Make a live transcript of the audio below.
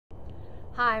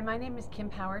Hi, my name is Kim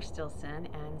Power Stilson,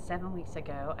 and 7 weeks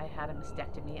ago I had a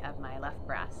mastectomy of my left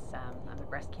breast. I'm a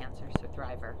breast cancer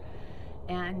survivor.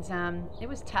 And it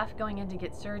was tough going in to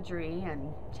get surgery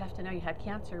and tough to know you had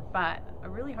cancer, but a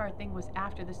really hard thing was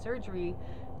after the surgery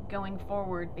going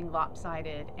forward being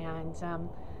lopsided. And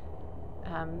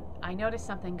I noticed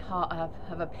something called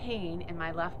of a pain in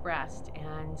my left breast,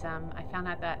 and I found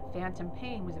out that phantom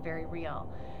pain was very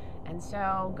real. And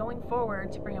so, going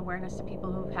forward to bring awareness to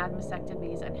people who've had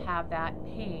mastectomies and have that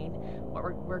pain, what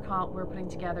we're putting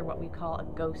together what we call a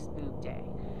ghost boob day,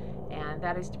 and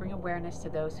that is to bring awareness to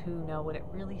those who know what it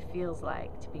really feels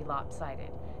like to be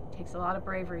lopsided. It takes a lot of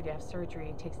bravery to have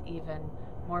surgery. It takes even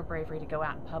more bravery to go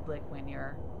out in public when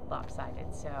you're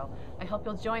lopsided. So I hope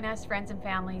you'll join us, friends and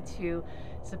family, to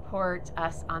support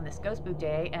us on this Ghost Boob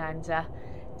Day. And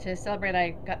to celebrate,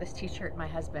 I got this t-shirt my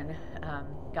husband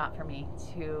got for me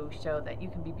to show that you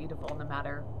can be beautiful no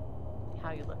matter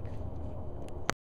how you look.